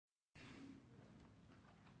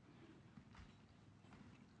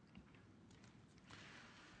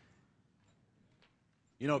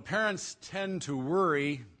You know, parents tend to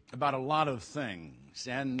worry about a lot of things,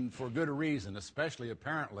 and for good reason, especially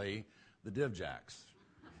apparently the DivJacks.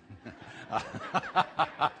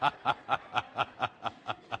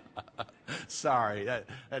 Sorry, that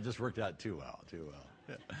just worked out too well.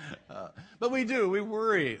 But we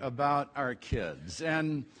worry about our kids.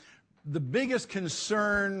 And the biggest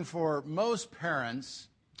concern for most parents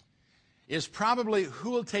is probably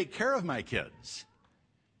who will take care of my kids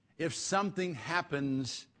if something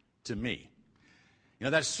happens to me. You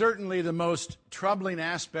know, that's certainly the most troubling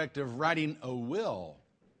aspect of writing a will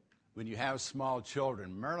when you have small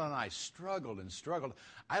children. Marilyn and I struggled and struggled.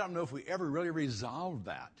 I don't know if we ever really resolved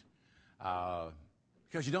that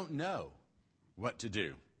because you don't know what to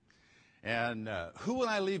do. And who will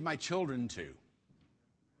I leave my children to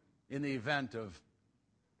in the event of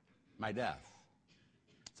my death?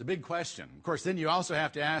 It's a big question. Of course, then you also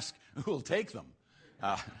have to ask who will take them.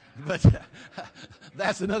 But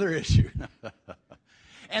that's another issue.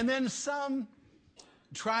 And then some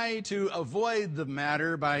try to avoid the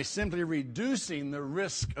matter by simply reducing the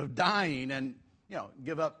risk of dying and,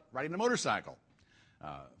 give up riding a motorcycle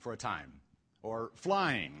for a time or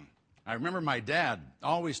flying. I remember my dad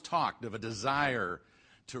always talked of a desire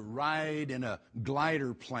to ride in a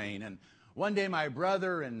glider plane. And one day my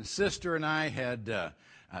brother and sister and I had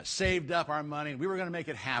saved up our money, and we were going to make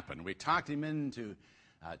it happen. We talked him into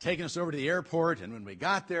taking us over to the airport, and when we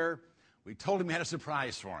got there, we told him we had a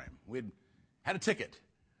surprise for him. We'd had a ticket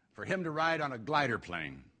for him to ride on a glider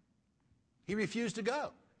plane. He refused to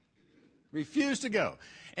go. Refused to go.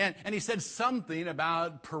 And he said something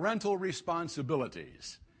about parental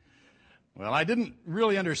responsibilities. Well, I didn't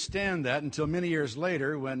really understand that until many years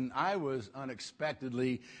later when I was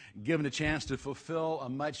unexpectedly given a chance to fulfill a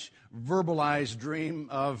much verbalized dream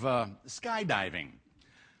of skydiving.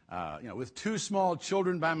 With two small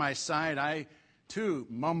children by my side, I too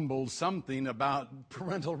mumbled something about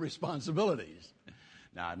parental responsibilities.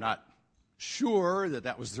 Now, I'm not sure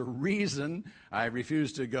that was the reason I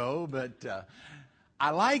refused to go, but I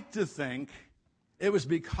like to think it was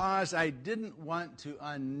because I didn't want to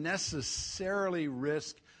unnecessarily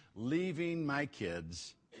risk leaving my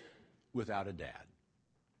kids without a dad.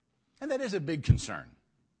 And that is a big concern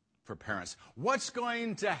for parents. What's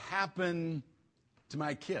going to happen to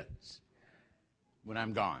my kids when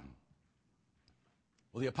I'm gone?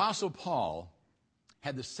 Well, the Apostle Paul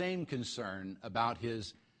had the same concern about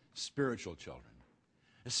his spiritual children,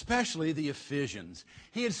 especially the Ephesians.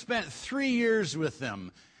 He had spent 3 years with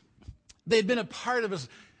them. They'd been a part of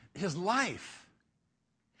his life.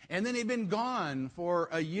 And then he'd been gone for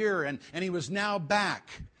a year, and he was now back,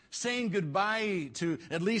 saying goodbye to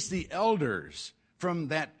at least the elders from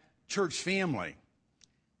that church family.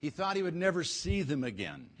 He thought he would never see them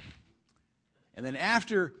again. And then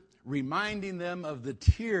after reminding them of the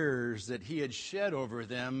tears that he had shed over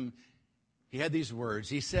them, he had these words.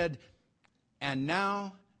 He said, "And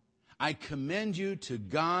now I commend you to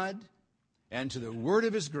God and to the word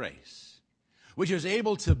of his grace, which is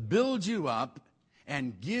able to build you up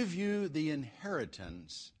and give you the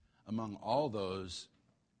inheritance among all those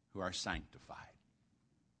who are sanctified."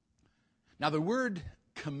 Now, the word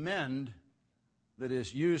commend that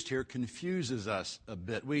is used here confuses us a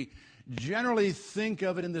bit. We generally think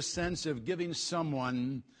of it in the sense of giving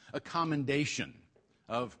someone a commendation,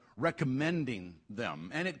 of recommending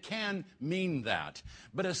them, and it can mean that.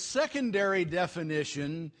 But a secondary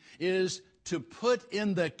definition is to put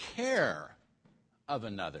in the care of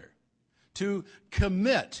another, to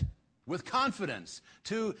commit with confidence,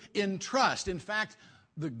 to entrust. In fact,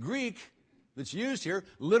 the Greek that's used here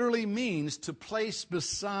literally means to place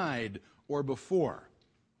beside or before.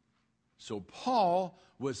 So Paul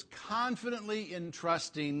was confidently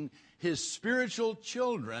entrusting his spiritual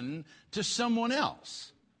children to someone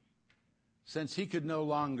else, since he could no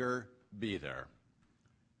longer be there.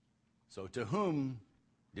 So to whom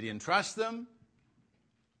did he entrust them?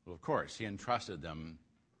 Well, of course, he entrusted them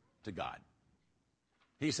to God.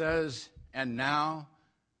 He says, "And now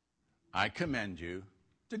I commend you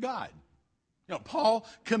to God." Paul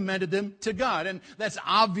commended them to God, and that's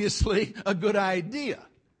obviously a good idea.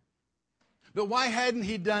 But why hadn't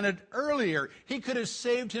he done it earlier? He could have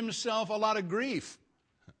saved himself a lot of grief,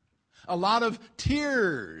 a lot of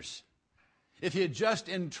tears, if he had just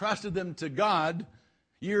entrusted them to God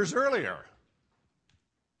years earlier.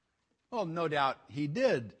 Well, no doubt he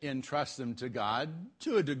did entrust them to God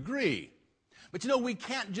to a degree. But we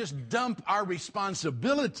can't just dump our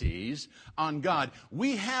responsibilities on God.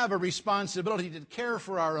 We have a responsibility to care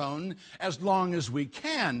for our own as long as we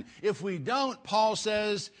can. If we don't, Paul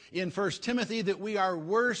says in 1 Timothy that we are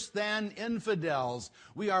worse than infidels.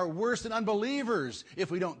 We are worse than unbelievers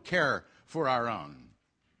if we don't care for our own.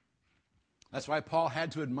 That's why Paul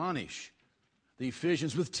had to admonish the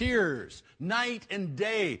Ephesians with tears, night and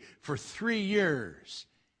day, for 3 years.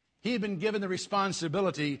 He had been given the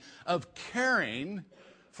responsibility of caring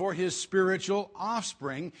for his spiritual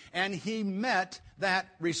offspring, and he met that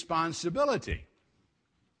responsibility.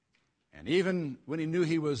 And even when he knew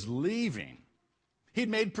he was leaving, he'd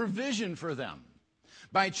made provision for them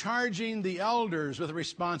by charging the elders with the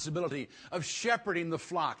responsibility of shepherding the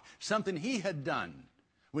flock, something he had done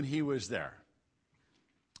when he was there.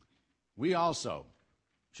 We also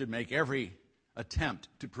should make every attempt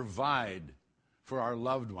to provide for our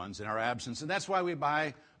loved ones in our absence. And that's why we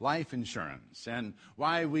buy life insurance and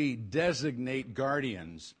why we designate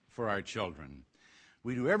guardians for our children.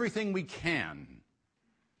 We do everything we can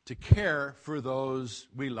to care for those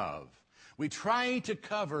we love. We try to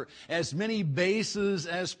cover as many bases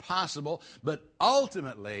as possible, but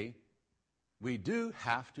ultimately, we do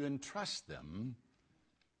have to entrust them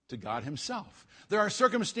to God himself. There are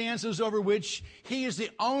circumstances over which he is the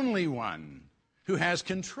only one who has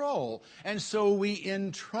control, and so we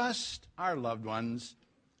entrust our loved ones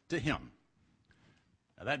to him.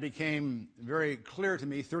 Now, that became very clear to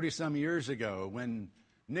me 30-some years ago when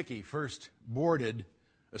Nikki first boarded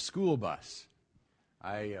a school bus.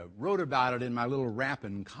 I wrote about it in my little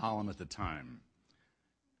Rappin column at the time.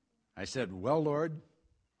 I said, well, Lord,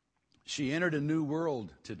 she entered a new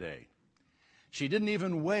world today. She didn't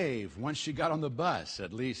even wave once she got on the bus.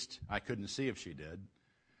 At least I couldn't see if she did.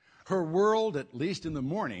 Her world, at least in the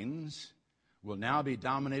mornings, will now be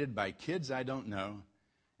dominated by kids I don't know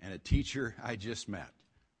and a teacher I just met.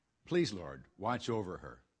 Please, Lord, watch over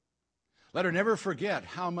her. Let her never forget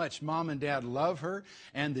how much Mom and Dad love her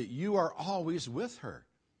and that you are always with her.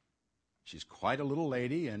 She's quite a little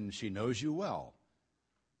lady and she knows you well.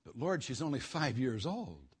 But Lord, she's only 5 years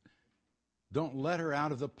old. Don't let her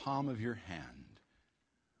out of the palm of your hand.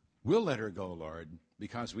 We'll let her go, Lord,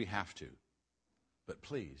 because we have to. But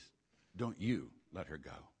please, don't you let her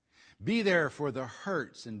go. Be there for the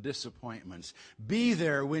hurts and disappointments. Be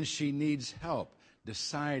there when she needs help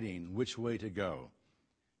deciding which way to go.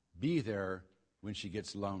 Be there when she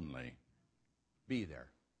gets lonely. Be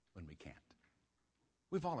there when we can't.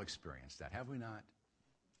 We've all experienced that, have we not?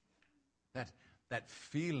 That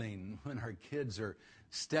feeling when our kids are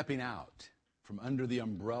stepping out from under the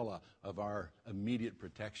umbrella of our immediate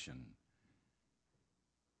protection.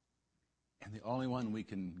 And the only one we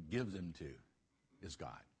can give them to is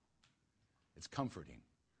God. It's comforting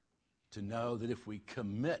to know that if we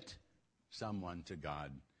commit someone to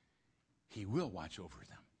God, he will watch over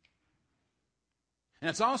them. And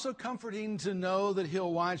it's also comforting to know that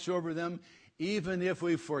he'll watch over them even if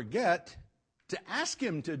we forget to ask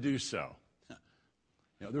him to do so.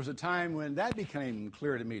 There was a time when that became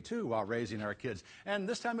clear to me, too, while raising our kids. And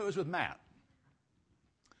this time it was with Matt.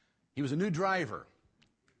 He was a new driver.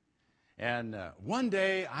 And one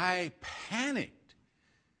day I panicked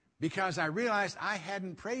because I realized I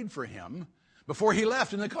hadn't prayed for him before he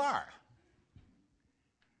left in the car.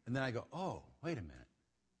 And then I go, oh, wait a minute.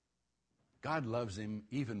 God loves him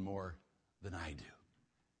even more than I do.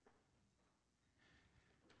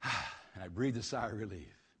 And I breathed a sigh of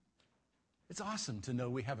relief. It's awesome to know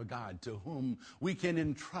we have a God to whom we can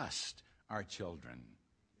entrust our children.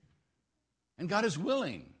 And God is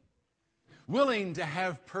willing to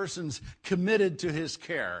have persons committed to his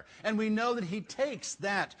care. And we know that he takes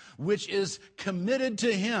that which is committed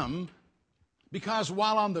to him because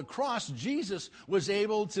while on the cross, Jesus was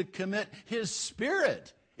able to commit his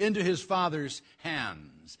spirit into his Father's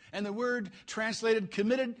hands. And the word translated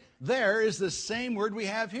committed there is the same word we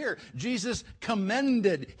have here. Jesus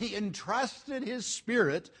commended, he entrusted his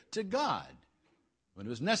spirit to God when it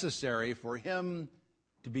was necessary for him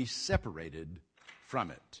to be separated from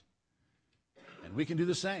it. And we can do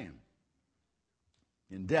the same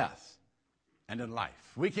in death and in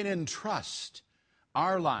life. We can entrust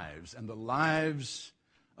our lives and the lives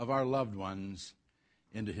of our loved ones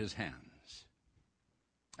into his hands.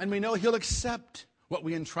 And we know he'll accept what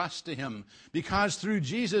we entrust to him because through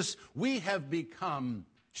Jesus we have become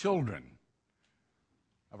children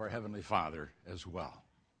of our Heavenly Father as well.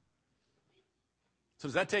 So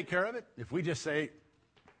does that take care of it? If we just say,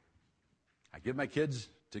 I give my kids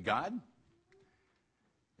to God?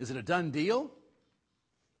 Is it a done deal?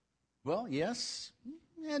 Well, yes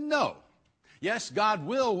and no. Yes, God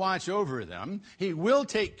will watch over them. He will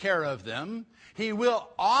take care of them. He will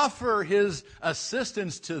offer His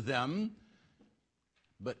assistance to them,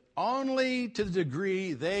 but only to the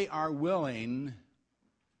degree they are willing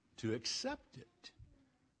to accept it.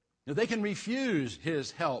 Now, they can refuse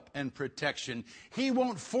His help and protection. He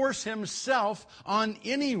won't force Himself on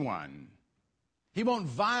anyone. He won't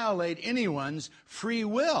violate anyone's free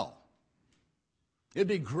will. It'd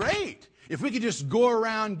be great if we could just go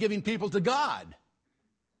around giving people to God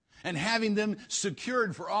and having them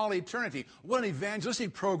secured for all eternity. What an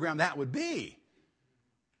evangelistic program that would be.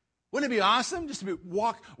 Wouldn't it be awesome just to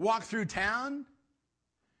walk through town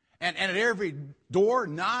and at every door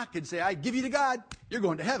knock and say, I give you to God, you're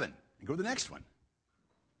going to heaven, and go to the next one.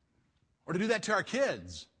 Or to do that to our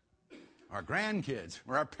kids, our grandkids,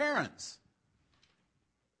 or our parents.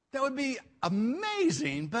 That would be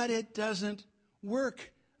amazing, but it doesn't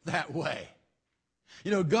work that way.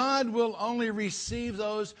 You know, God will only receive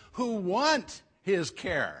those who want His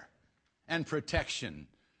care and protection.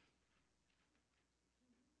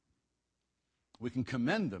 We can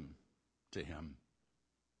commend them to Him,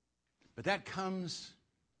 but that comes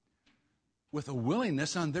with a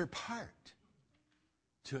willingness on their part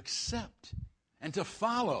to accept and to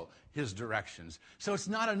follow His directions. So it's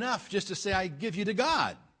not enough just to say, I give you to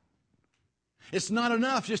God. It's not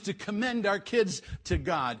enough just to commend our kids to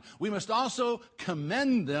God. We must also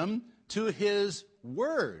commend them to His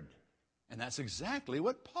Word. And that's exactly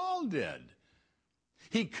what Paul did.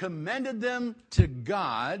 He commended them to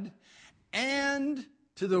God and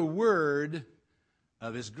to the Word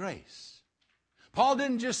of His grace. Paul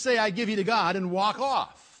didn't just say, I give you to God, and walk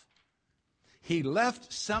off. He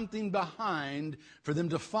left something behind for them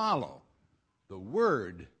to follow, the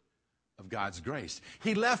Word of God's grace.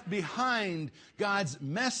 He left behind God's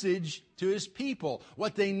message to His people,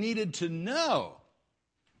 what they needed to know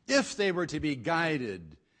if they were to be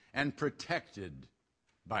guided and protected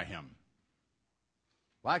by Him.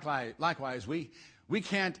 Likewise, we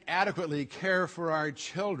can't adequately care for our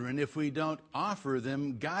children if we don't offer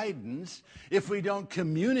them guidance, if we don't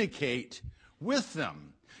communicate with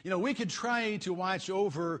them. You know, we could try to watch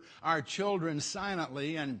over our children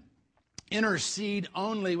silently and intercede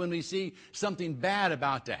only when we see something bad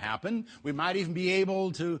about to happen. We might even be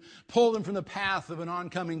able to pull them from the path of an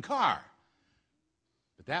oncoming car.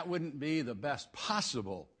 But that wouldn't be the best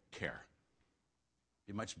possible care.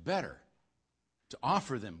 It'd be much better to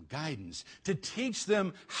offer them guidance, to teach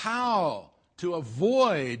them how to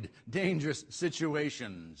avoid dangerous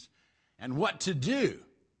situations and what to do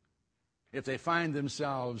if they find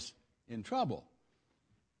themselves in trouble.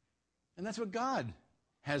 And that's what God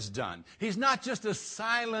has done. He's not just a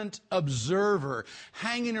silent observer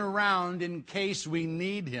hanging around in case we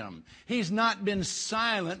need Him. He's not been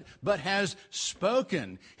silent, but has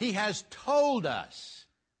spoken. He has told us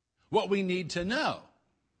what we need to know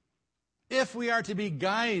if we are to be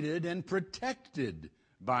guided and protected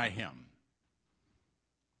by Him.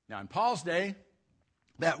 Now, in Paul's day,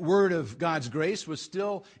 that word of God's grace was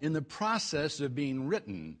still in the process of being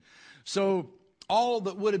written. So all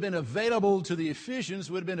that would have been available to the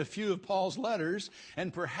Ephesians would have been a few of Paul's letters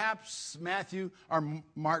and perhaps Matthew or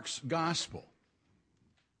Mark's gospel.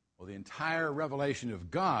 Well, the entire revelation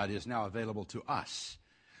of God is now available to us.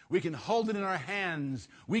 We can hold it in our hands.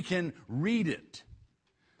 We can read it.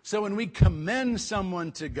 So when we commend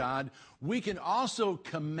someone to God, we can also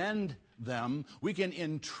commend them. We can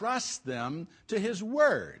entrust them to His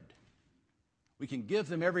Word. We can give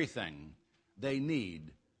them everything they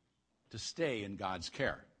need to stay in God's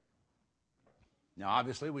care. Now,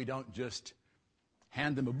 obviously, we don't just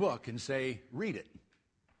hand them a book and say, read it.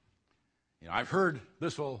 You know, I've heard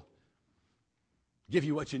this will give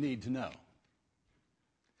you what you need to know.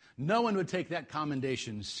 No one would take that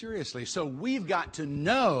commendation seriously. So we've got to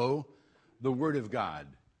know the Word of God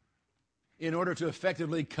in order to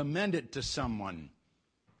effectively commend it to someone.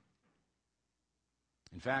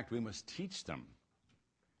 In fact, we must teach them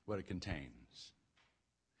what it contains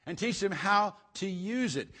and teach them how to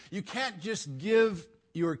use it. You can't just give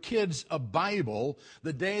your kids a Bible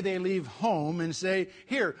the day they leave home and say,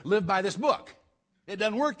 here, live by this book. It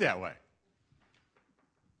doesn't work that way.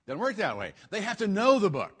 It doesn't work that way. They have to know the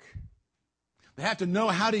book. They have to know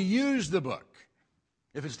how to use the book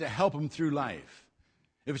if it's to help them through life,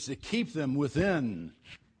 if it's to keep them within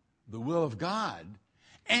the will of God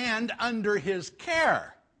and under His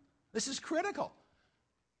care. This is critical.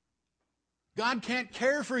 God can't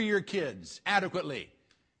care for your kids adequately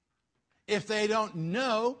if they don't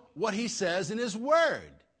know what He says in His Word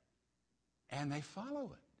and they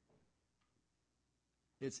follow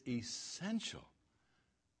it. It's essential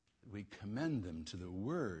that we commend them to the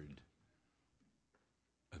Word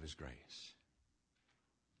of His grace.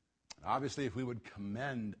 Obviously, if we would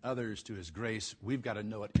commend others to His grace, we've got to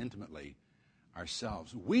know it intimately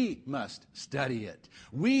ourselves. We must study it.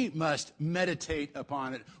 We must meditate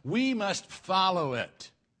upon it. We must follow it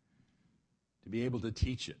to be able to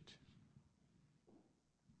teach it.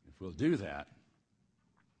 If we'll do that,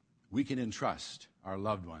 we can entrust our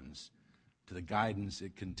loved ones to the guidance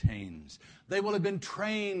it contains. They will have been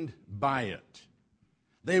trained by it.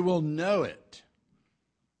 They will know it.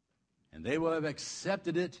 And they will have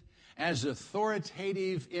accepted it as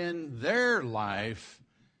authoritative in their life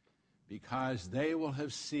because they will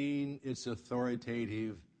have seen its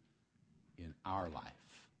authoritative in our life.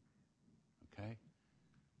 Okay?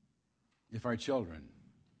 If our children,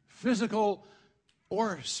 physical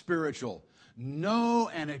or spiritual, know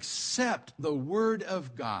and accept the Word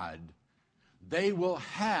of God, they will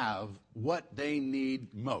have what they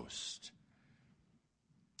need most.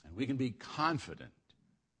 And we can be confident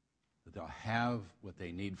that they'll have what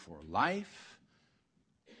they need for life,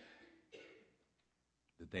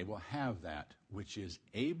 that they will have that which is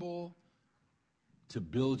able to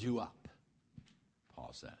build you up,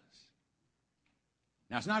 Paul says.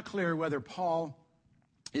 Now, it's not clear whether Paul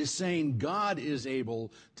is saying God is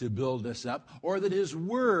able to build us up or that His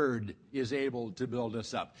Word is able to build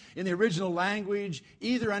us up. In the original language,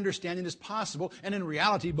 either understanding is possible, and in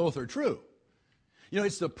reality, both are true. You know,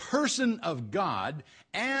 it's the person of God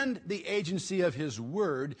and the agency of His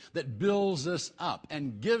Word that builds us up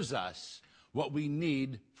and gives us what we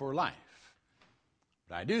need for life.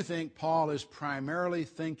 But I do think Paul is primarily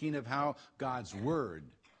thinking of how God's Word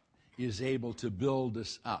is able to build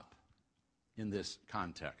us up in this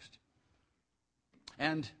context.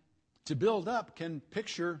 And to build up can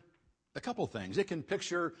picture a couple things. It can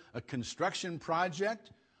picture a construction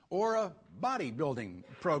project or a bodybuilding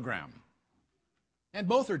program. And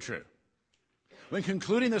both are true. When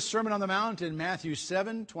concluding the Sermon on the Mount in Matthew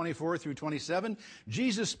 7, 24 through 27,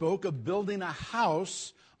 Jesus spoke of building a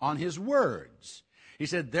house on His words. He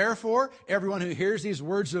said, "Therefore, everyone who hears these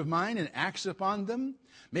words of mine and acts upon them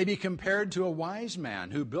may be compared to a wise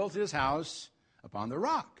man who built his house upon the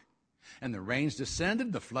rock. And the rains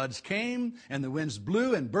descended, the floods came, and the winds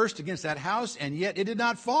blew and burst against that house, and yet it did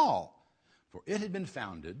not fall, for it had been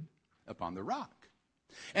founded upon the rock.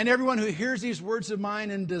 And everyone who hears these words of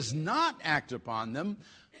mine and does not act upon them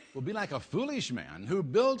will be like a foolish man who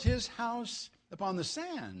built his house upon the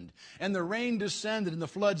sand. And the rain descended, and the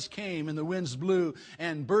floods came, and the winds blew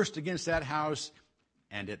and burst against that house,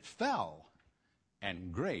 and it fell,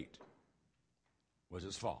 and great was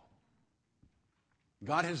its fall."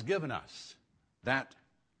 God has given us that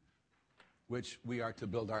which we are to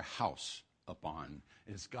build our house upon.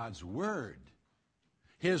 It's God's Word.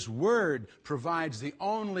 His Word provides the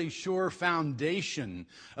only sure foundation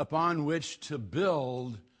upon which to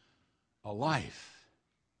build a life.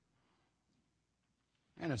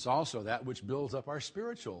 And it's also that which builds up our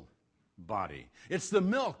spiritual body. It's the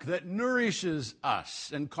milk that nourishes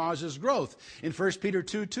us and causes growth. In 1 Peter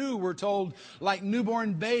 2:2, we're told, "Like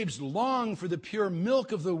newborn babes, long for the pure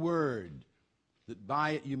milk of the Word, that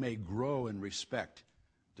by it you may grow in respect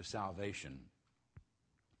to salvation."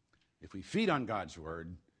 If we feed on God's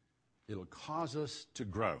Word, it'll cause us to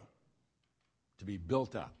grow, to be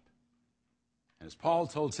built up. And as Paul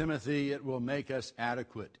told Timothy, it will make us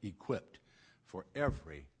adequate, equipped for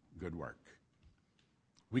every good work.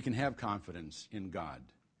 We can have confidence in God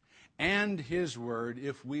and His Word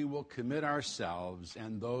if we will commit ourselves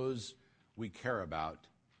and those we care about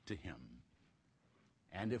to Him.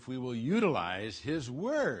 And if we will utilize His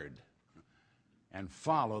Word and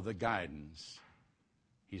follow the guidance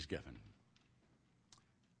He's given.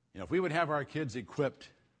 You know, if we would have our kids equipped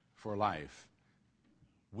for life,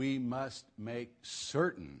 we must make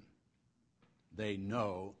certain they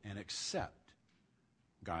know and accept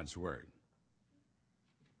God's Word.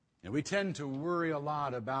 And we tend to worry a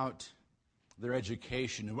lot about their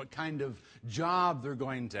education and what kind of job they're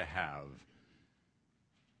going to have.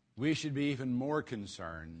 We should be even more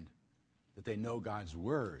concerned that they know God's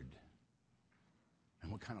Word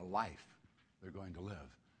and what kind of life they're going to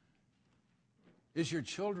live. Is your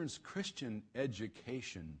children's Christian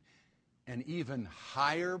education an even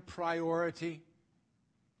higher priority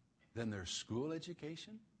than their school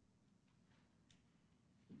education?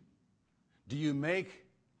 Do you make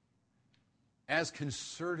as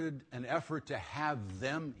concerted an effort to have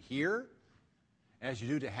them here as you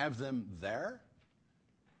do to have them there?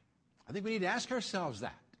 I think we need to ask ourselves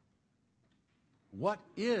that. What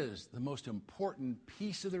is the most important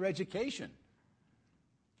piece of their education?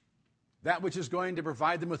 That which is going to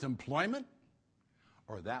provide them with employment,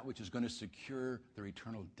 or that which is going to secure their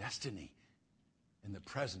eternal destiny in the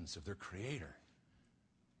presence of their Creator.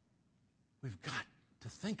 We've got to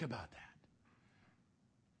think about that.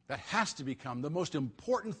 That has to become the most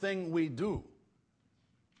important thing we do.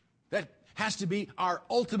 That has to be our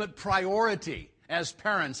ultimate priority as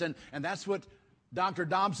parents. And that's what Dr.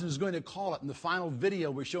 Dobson is going to call it in the final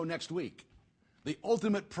video we show next week. The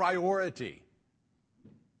ultimate priority.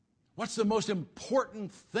 What's the most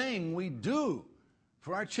important thing we do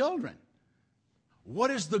for our children?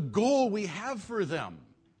 What is the goal we have for them?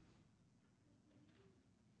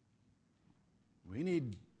 We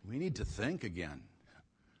need to think again.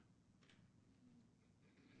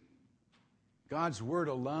 God's Word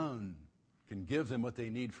alone can give them what they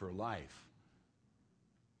need for life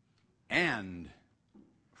and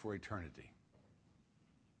for eternity.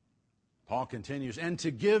 Paul continues, and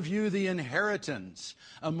to give you the inheritance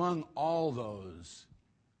among all those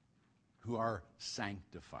who are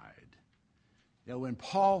sanctified. You know, when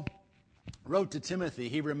Paul wrote to Timothy,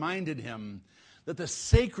 he reminded him that the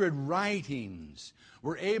sacred writings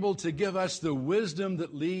were able to give us the wisdom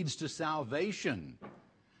that leads to salvation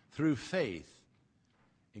through faith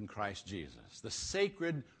in Christ Jesus. The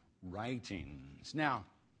sacred writings. Now,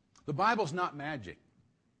 the Bible's not magic.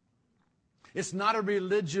 It's not a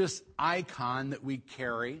religious icon that we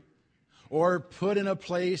carry or put in a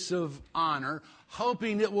place of honor,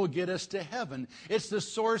 hoping it will get us to heaven. It's the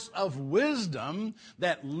source of wisdom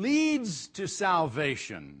that leads to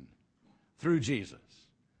salvation through Jesus.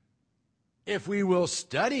 If we will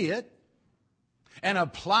study it and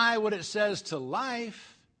apply what it says to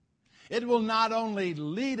life, it will not only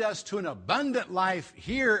lead us to an abundant life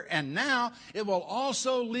here and now, it will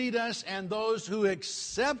also lead us and those who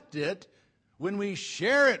accept it, when we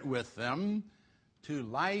share it with them, to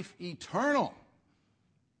life eternal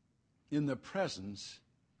in the presence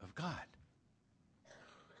of God.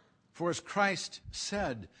 For as Christ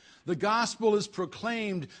said, the gospel is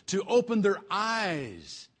proclaimed to open their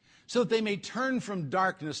eyes so that they may turn from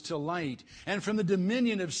darkness to light and from the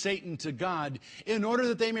dominion of Satan to God, in order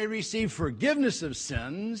that they may receive forgiveness of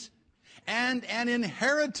sins and an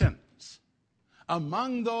inheritance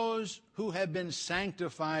among those who have been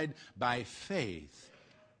sanctified by faith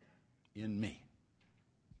in me.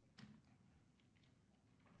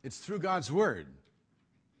 It's through God's Word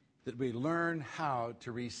that we learn how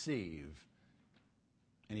to receive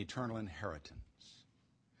an eternal inheritance.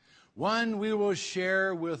 One we will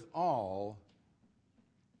share with all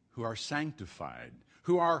who are sanctified,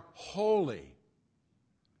 who are holy,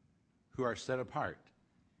 who are set apart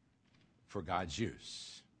for God's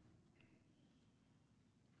use.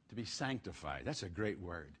 To be sanctified, that's a great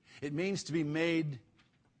word. It means to be made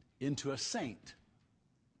into a saint.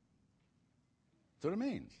 That's what it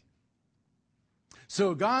means.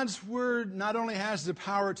 So God's Word not only has the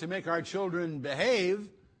power to make our children behave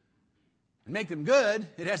and make them good,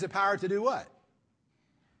 it has the power to do what?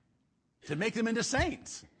 To make them into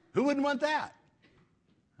saints. Who wouldn't want that?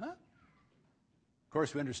 Huh? Of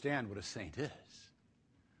course, we understand what a saint is.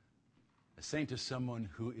 A saint is someone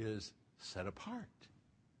who is set apart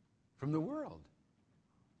from the world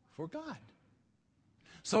for God.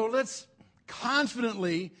 So let's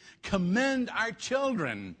confidently commend our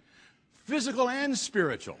children, physical and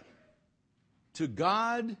spiritual, to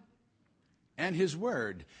God and His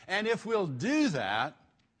Word. And if we'll do that,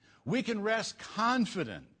 we can rest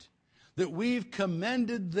confident that we've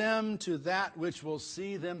commended them to that which will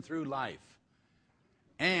see them through life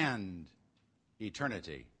and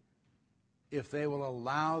eternity, if they will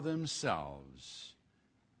allow themselves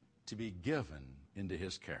to be given into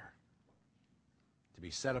His care, to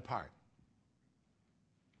be set apart,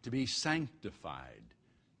 to be sanctified,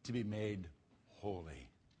 to be made holy.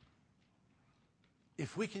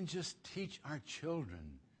 If we can just teach our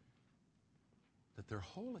children that they're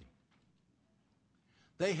holy,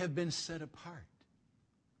 they have been set apart.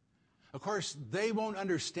 Of course, they won't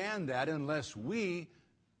understand that unless we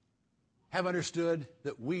have understood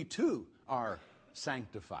that we too are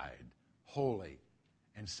sanctified, holy,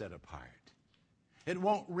 and set apart. It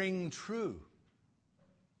won't ring true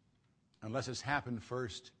unless it's happened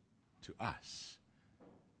first to us.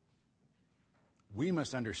 We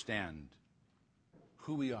must understand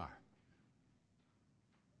who we are.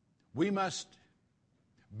 We must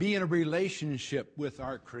be in a relationship with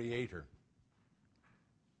our Creator.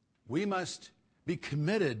 We must be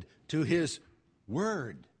committed to His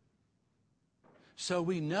Word so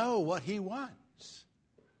we know what He wants.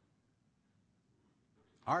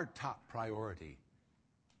 Our top priority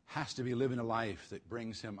has to be living a life that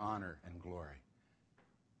brings Him honor and glory,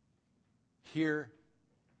 here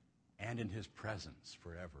and in His presence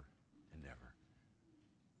forever and ever.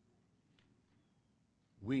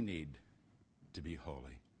 We need to be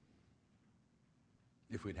holy.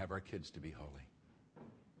 If we'd have our kids to be holy.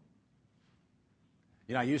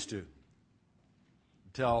 You know, I used to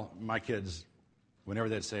tell my kids, whenever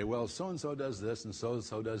they'd say, well, so-and-so does this and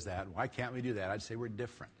so-and-so does that, why can't we do that? I'd say, we're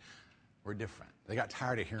different. We're different. They got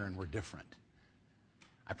tired of hearing we're different.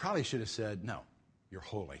 I probably should have said, no, you're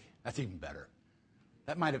holy. That's even better.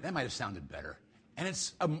 That might have sounded better. And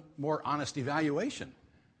it's a more honest evaluation.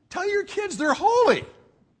 Tell your kids they're holy.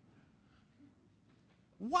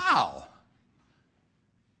 Wow.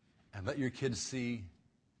 And let your kids see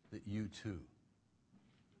that you too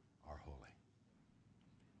are holy.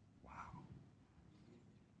 Wow.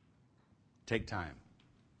 Take time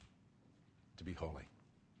to be holy.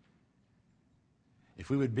 If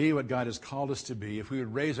we would be what God has called us to be, if we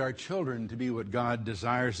would raise our children to be what God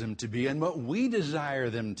desires them to be and what we desire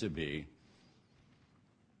them to be,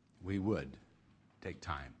 we would take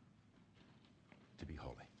time